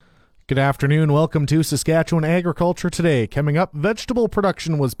Good afternoon. Welcome to Saskatchewan Agriculture Today. Coming up, vegetable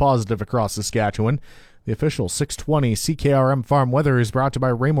production was positive across Saskatchewan. The official 620 CKRM farm weather is brought to you by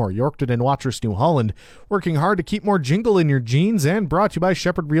Raymore, Yorkton, and Watrous, New Holland. Working hard to keep more jingle in your jeans, and brought to you by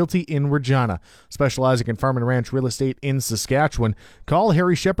Shepherd Realty in Regina. Specializing in farm and ranch real estate in Saskatchewan. Call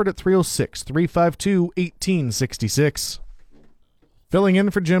Harry Shepherd at 306-352-1866. Filling in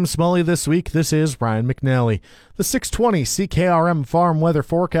for Jim Smully this week, this is Ryan McNally. The 620 CKRM farm weather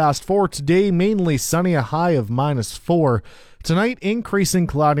forecast for today, mainly sunny, a high of -4. Tonight, increasing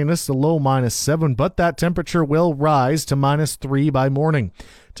cloudiness, a low -7, but that temperature will rise to -3 by morning.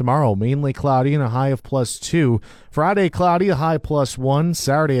 Tomorrow, mainly cloudy and a high of +2. Friday, cloudy, a high +1.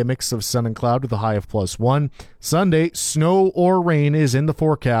 Saturday, a mix of sun and cloud with a high of +1. Sunday, snow or rain is in the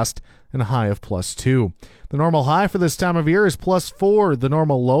forecast and a high of +2. The normal high for this time of year is +4. The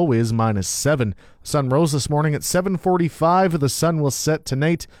normal low is -7. The sun rose this morning at 7:45. The sun will set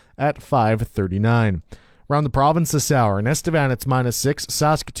tonight at 5:39. Around the province this hour, in Estevan it's -6,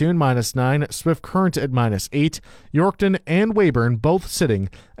 Saskatoon -9, Swift Current at -8, Yorkton and Weyburn both sitting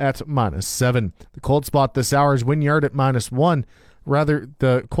at -7. The cold spot this hour is Wynyard at -1. Rather,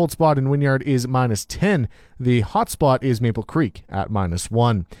 the cold spot in Wynyard is -10. The hot spot is Maple Creek at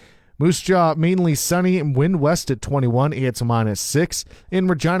 -1. Moose Jaw, mainly sunny, wind west at 21, it's -6. In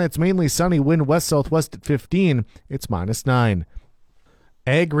Regina, it's mainly sunny, wind west-southwest at 15, it's -9.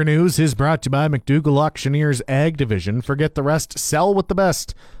 Agri-News is brought to you by McDougall Auctioneers Ag Division. Forget the rest, sell with the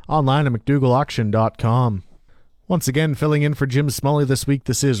best. Online at mcdougallauction.com. Once again, filling in for Jim Smully this week,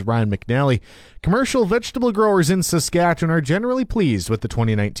 this is Ryan McNally. Commercial vegetable growers in Saskatchewan are generally pleased with the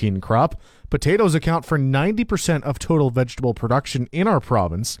 2019 crop. Potatoes account for 90% of total vegetable production in our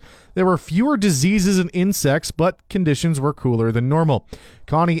province. There were fewer diseases and insects, but conditions were cooler than normal.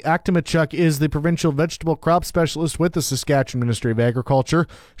 Connie Aktimachuk is the provincial vegetable crop specialist with the Saskatchewan Ministry of Agriculture.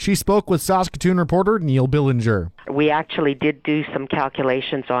 She spoke with Saskatoon reporter Neil Billinger. We actually did do some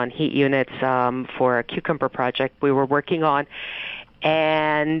calculations on heat units for a cucumber project we were working on.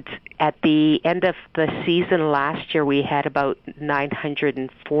 And at the end of the season last year, we had about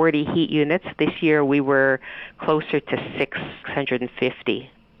 940 heat units. This year, we were closer to 650.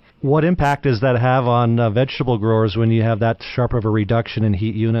 What impact does that have on vegetable growers when you have that sharp of a reduction in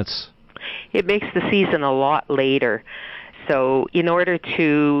heat units? It makes the season a lot later. So in order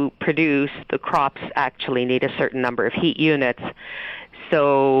to produce, the crops actually need a certain number of heat units.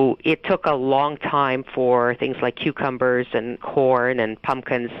 So it took a long time for things like cucumbers and corn and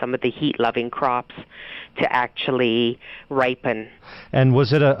pumpkins, some of the heat-loving crops, to actually ripen. And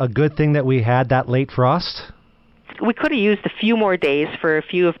was it a good thing that we had that late frost? We could have used a few more days for a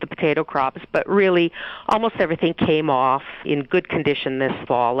few of the potato crops, but really almost everything came off in good condition this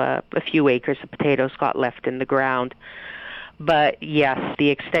fall. A few acres of potatoes got left in the ground. But yes, the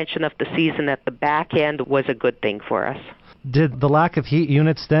extension of the season at the back end was a good thing for us. Did the lack of heat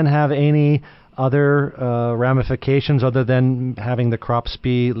units then have any other ramifications other than having the crops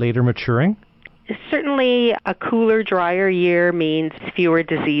be later maturing? Certainly a cooler, drier year means fewer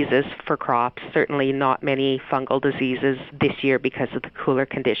diseases for crops. Certainly not many fungal diseases this year because of the cooler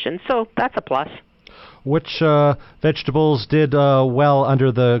conditions. So that's a plus. Which vegetables did well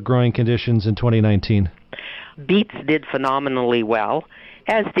under the growing conditions in 2019? Beets did phenomenally well,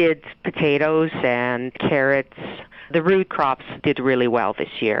 as did potatoes and carrots. The root crops did really well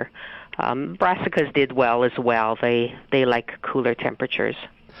this year. Brassicas did well as well. They like cooler temperatures.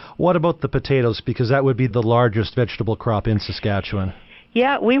 What about the potatoes? Because that would be the largest vegetable crop in Saskatchewan.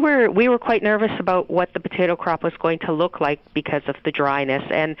 Yeah, we were quite nervous about what the potato crop was going to look like because of the dryness,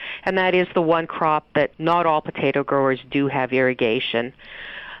 and that is the one crop that not all potato growers do have irrigation.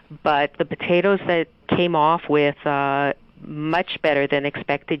 But the potatoes that came off with much better than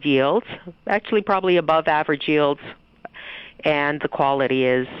expected yields, actually probably above average yields, and the quality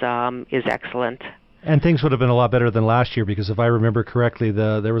is excellent. And things would have been a lot better than last year, because if I remember correctly,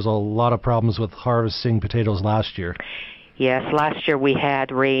 there was a lot of problems with harvesting potatoes last year. Yes, last year we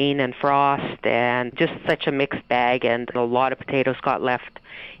had rain and frost and just such a mixed bag, and a lot of potatoes got left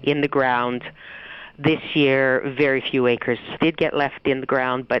in the ground. This year, very few acres did get left in the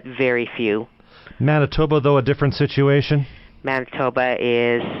ground, but very few. Manitoba, though, a different situation? Manitoba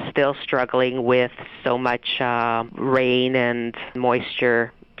is still struggling with so much rain and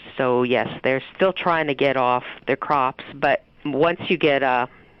moisture. So, yes, they're still trying to get off their crops. But once you get, I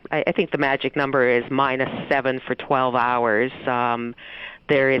think the magic number is -7 for 12 hours,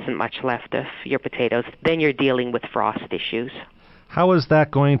 there isn't much left of your potatoes. Then you're dealing with frost issues. How is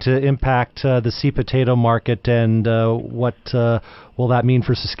that going to impact the sea potato market, and what will that mean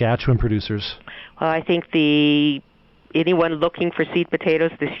for Saskatchewan producers? Well, I think the anyone looking for seed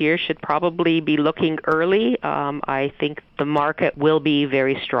potatoes this year should probably be looking early. I think the market will be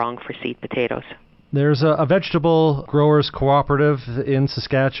very strong for seed potatoes. There's a vegetable growers cooperative in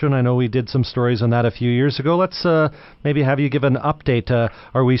Saskatchewan. I know we did some stories on that a few years ago. Let's maybe have you give an update.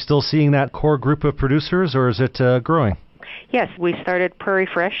 Are we still seeing that core group of producers, or is it growing? Yes, we started Prairie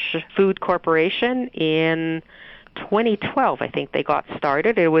Fresh Food Corporation in 2012. I think they got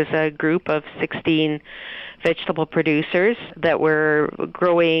started. It was a group of 16 vegetable producers that were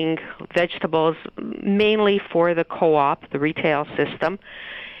growing vegetables mainly for the co-op, the retail system.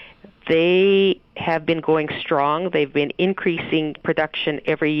 They have been going strong. They've been increasing production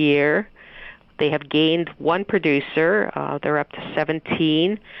every year. They have gained one producer. They're up to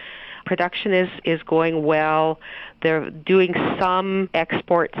 17. Production is going well. They're doing some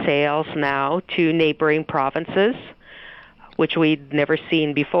export sales now to neighboring provinces, which we'd never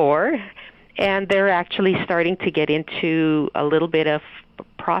seen before. And they're actually starting to get into a little bit of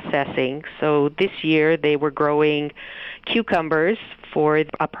processing. So this year they were growing cucumbers for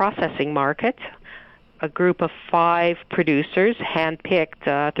a processing market. A group of 5 producers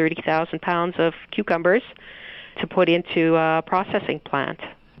handpicked 30,000 pounds of cucumbers to put into a processing plant.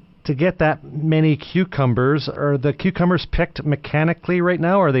 To get that many cucumbers, are the cucumbers picked mechanically right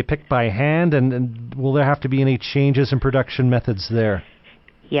now, or are they picked by hand, and will there have to be any changes in production methods there?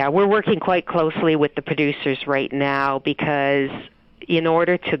 Yeah, we're working quite closely with the producers right now because in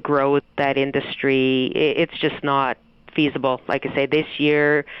order to grow that industry, it's just not feasible. Like I say, this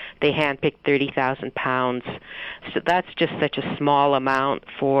year they handpicked 30,000 pounds. So that's just such a small amount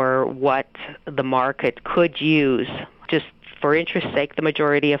for what the market could use. Just for interest's sake, the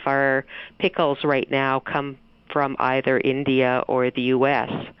majority of our pickles right now come from either India or the U.S.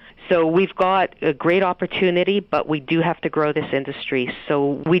 So we've got a great opportunity, but we do have to grow this industry.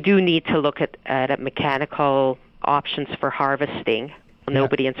 So we do need to look at mechanical options for harvesting. Yeah.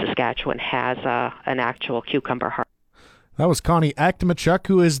 Nobody in Saskatchewan has an actual cucumber harvest. That was Connie Aktamachuk,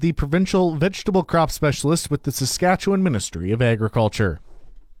 who is the Provincial Vegetable Crop Specialist with the Saskatchewan Ministry of Agriculture.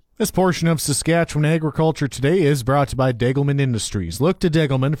 This portion of Saskatchewan Agriculture Today is brought to you by Degelman Industries. Look to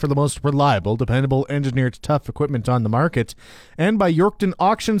Degelman for the most reliable, dependable, engineered tough equipment on the market. And by Yorkton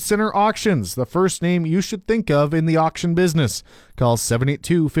Auction Center Auctions, the first name you should think of in the auction business. Call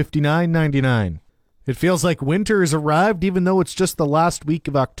 782-5999. It feels like winter has arrived even though it's just the last week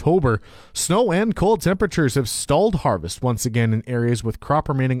of October. Snow and cold temperatures have stalled harvest once again in areas with crop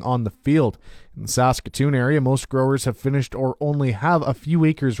remaining on the field. In the Saskatoon area, most growers have finished or only have a few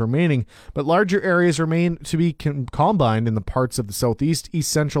acres remaining, but larger areas remain to be combined in the parts of the southeast,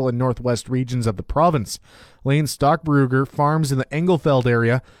 east central, and northwest regions of the province. Lane Stockbrugger farms in the Engelfeld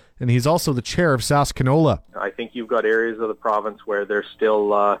area, and he's also the chair of Saskanola. I think you've got areas of the province where they're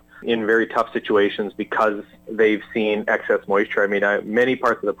still in very tough situations because they've seen excess moisture. I mean, many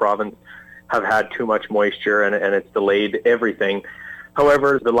parts of the province have had too much moisture, and it's delayed everything.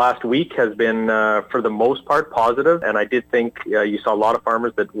 However, the last week has been, for the most part, positive, and I did think you saw a lot of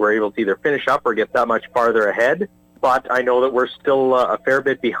farmers that were able to either finish up or get that much farther ahead. But I know that we're still a fair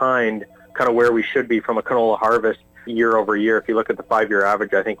bit behind kind of where we should be from a canola harvest year over year. If you look at the 5-year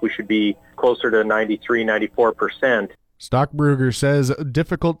average, I think we should be closer to 93-94%. Stockbrugger says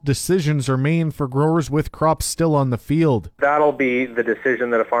difficult decisions remain for growers with crops still on the field. That'll be the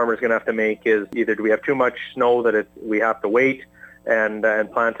decision that a farmer is going to have to make, is either do we have too much snow that we have to wait and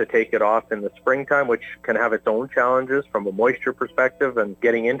plan to take it off in the springtime, which can have its own challenges from a moisture perspective and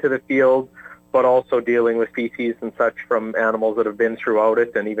getting into the field, but also dealing with feces and such from animals that have been throughout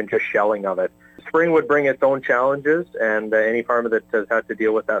it and even just shelling of it. Spring would bring its own challenges, and any farmer that has had to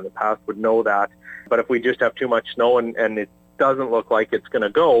deal with that in the past would know that. But if we just have too much snow and it doesn't look like it's going to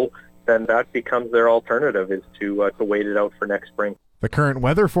go, then that becomes their alternative, is to wait it out for next spring. The current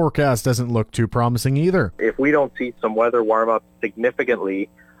weather forecast doesn't look too promising either. If we don't see some weather warm up significantly,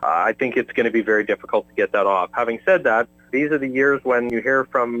 I think it's going to be very difficult to get that off. Having said that, these are the years when you hear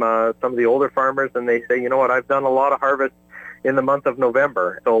from some of the older farmers and they say, you know what, I've done a lot of harvest in the month of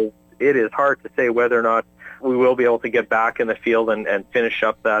November. So it is hard to say whether or not we will be able to get back in the field and finish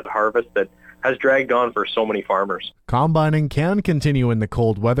up that harvest that has dragged on for so many farmers. Combining can continue in the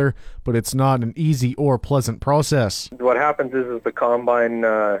cold weather, but it's not an easy or pleasant process. What happens is the combine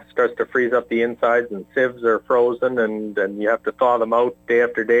starts to freeze up the insides and sieves are frozen, and you have to thaw them out day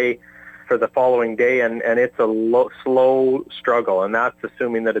after day for the following day, and it's a slow struggle, and that's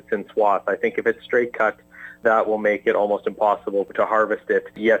assuming that it's in swath. I think if it's straight cut, that will make it almost impossible to harvest it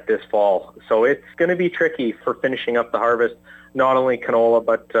yet this fall. So it's going to be tricky for finishing up the harvest, not only canola,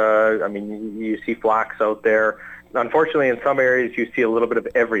 but you see flax out there. Unfortunately, in some areas, you see a little bit of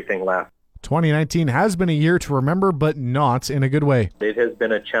everything left. 2019 has been a year to remember, but not in a good way. It has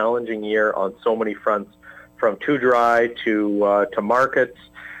been a challenging year on so many fronts, from too dry to markets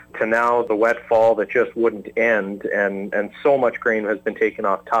to now the wet fall that just wouldn't end, and so much grain has been taken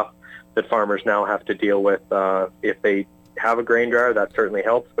off top that farmers now have to deal with. If they have a grain dryer, that certainly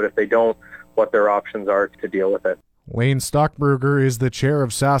helps, but if they don't, what their options are to deal with it. Wayne Stockberger is the chair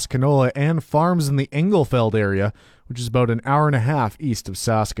of Saskanola and farms in the Engelfeld area, which is about an hour and a half east of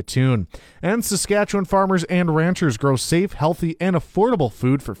Saskatoon. And Saskatchewan farmers and ranchers grow safe, healthy, and affordable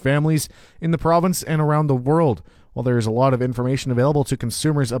food for families in the province and around the world. While there is a lot of information available to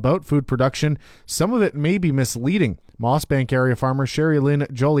consumers about food production, some of it may be misleading. Mossbank area farmer Sherry Lynn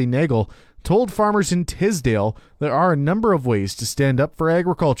Jolly-Nagel told farmers in Tisdale there are a number of ways to stand up for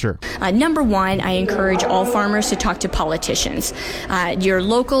agriculture. Number one, I encourage all farmers to talk to politicians. Your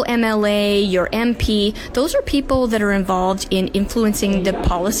local MLA, your MP, those are people that are involved in influencing the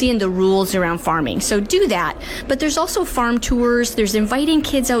policy and the rules around farming. So do that. But there's also farm tours, there's inviting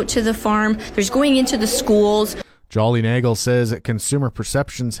kids out to the farm, there's going into the schools. Jolly-Nagel says that consumer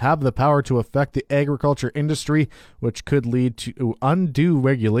perceptions have the power to affect the agriculture industry, which could lead to undue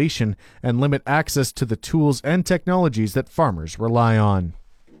regulation and limit access to the tools and technologies that farmers rely on.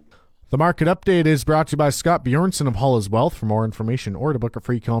 The market update is brought to you by Scott Bjornson of Hollis Wealth. For more information or to book a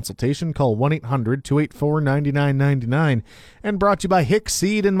free consultation, call 1-800-284-9999. And brought to you by Hick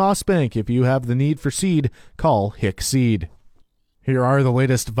Seed in Mossbank. If you have the need for seed, call Hick Seed. Here are the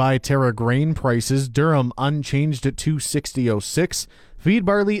latest Viterra grain prices. Durum unchanged at $2.60.06. Feed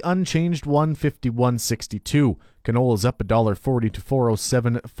barley unchanged $1.51.62. Canola's up $1.40 to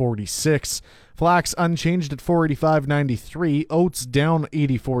 $4.07.46. Flax unchanged at $4.85.93. Oats down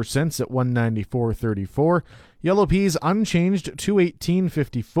 84 cents at $1.94.34. Yellow peas unchanged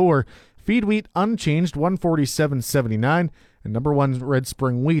 $2.18.54. Feed wheat unchanged $1.47.79. And number one red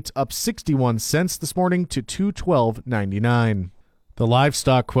spring wheat up 61 cents this morning to $2.12.99. The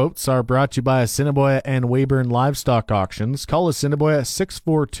livestock quotes are brought to you by Assiniboia and Weyburn Livestock Auctions. Call Assiniboia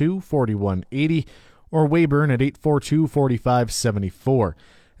 642-4180 or Weyburn at 842-4574.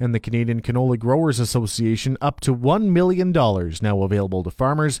 And the Canadian Canola Growers Association up to $1 million now available to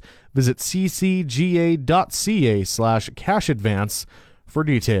farmers. Visit ccga.ca/cash advance for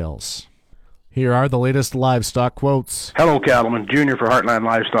details. Here are the latest livestock quotes. Hello, cattlemen. Junior for Heartland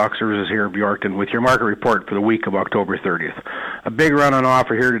Livestock Services here in Bjorkton with your market report for the week of October 30th. A big run on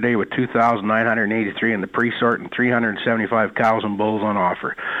offer here today with 2,983 in the pre-sort and 375 cows and bulls on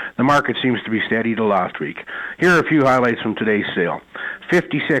offer. The market seems to be steady to last week. Here are a few highlights from today's sale.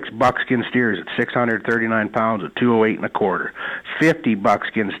 56 buckskin steers at 639 pounds at 208 and a quarter. 50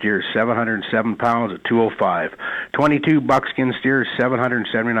 buckskin steers, 707 pounds at 205. 22 buckskin steers,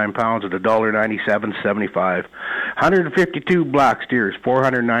 779 pounds at $1.97.75. 152 black steers,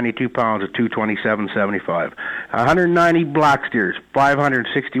 492 pounds at $227.75. 190 black steers,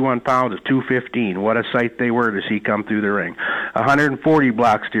 561 pounds at $215. What a sight they were to see come through the ring. 140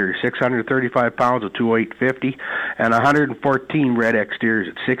 black steers, 635 pounds at $208.50, and 114 red X steers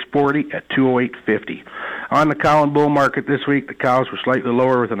at $640 at $208.50. On the cow and bull market this week, the cows were slightly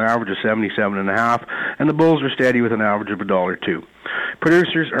lower with an average of 77.5, and the bulls were steady with an average of $1.02.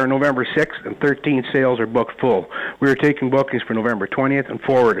 Producers are November 6th and 13th sales are booked full. We are taking bookings for November 20th and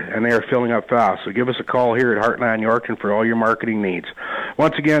forward, and they are filling up fast. So give us a call here at Heartland Yorkton for all your marketing needs.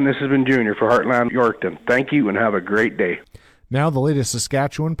 Once again, this has been Junior for Heartland Yorkton. Thank you and have a great day. Now the latest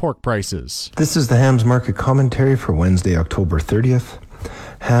Saskatchewan pork prices. This is the hams market commentary for Wednesday, October 30th.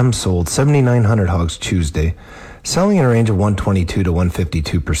 Ham sold 7,900 hogs Tuesday, selling in a range of 122 to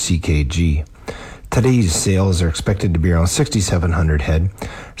 152 per ckg. Today's sales are expected to be around 6,700 head,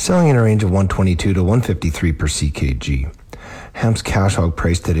 selling in a range of 122 to 153 per ckg. Ham's cash hog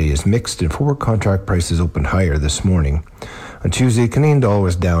price today is mixed and forward contract prices opened higher this morning. On Tuesday, Canadian dollar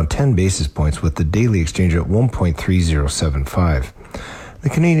was down 10 basis points with the daily exchange at 1.3075. The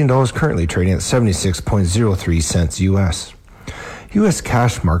Canadian dollar is currently trading at 76.03 cents US. U.S.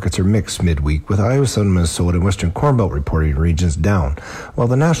 cash markets are mixed midweek, with Iowa, Southern Minnesota, and Western Corn Belt reporting regions down, while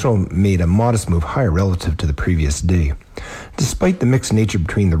the National made a modest move higher relative to the previous day. Despite the mixed nature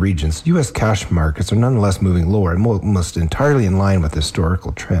between the regions, U.S. cash markets are nonetheless moving lower and almost entirely in line with the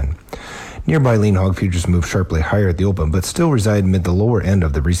historical trend. Nearby lean hog futures move sharply higher at the open, but still reside mid the lower end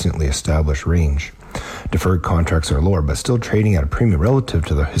of the recently established range. Deferred contracts are lower, but still trading at a premium relative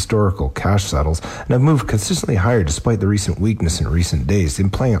to the historical cash settles and have moved consistently higher despite the recent weakness in recent days,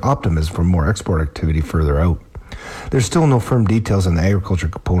 implying optimism for more export activity further out. There's still no firm details on the agriculture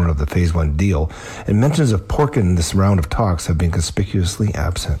component of the Phase 1 deal, and mentions of pork in this round of talks have been conspicuously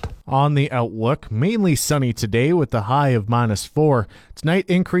absent. On the outlook, mainly sunny today with the high of -4. Tonight,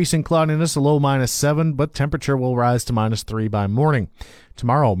 increasing cloudiness, a low -7, but temperature will rise to -3 by morning.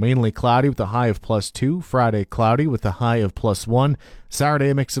 Tomorrow, mainly cloudy with a high of +2. Friday, cloudy with a high of +1. Saturday,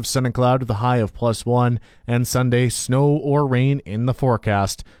 a mix of sun and cloud with a high of +1. And Sunday, snow or rain in the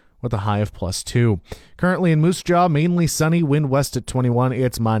forecast with a high of +2. Currently in Moose Jaw, mainly sunny, wind west at 21,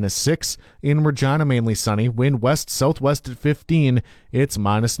 it's -6. In Regina, mainly sunny, wind west-southwest at 15, it's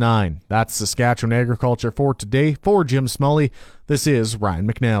 -9. That's Saskatchewan agriculture for today. For Jim Smully, this is Ryan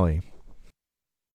McNally.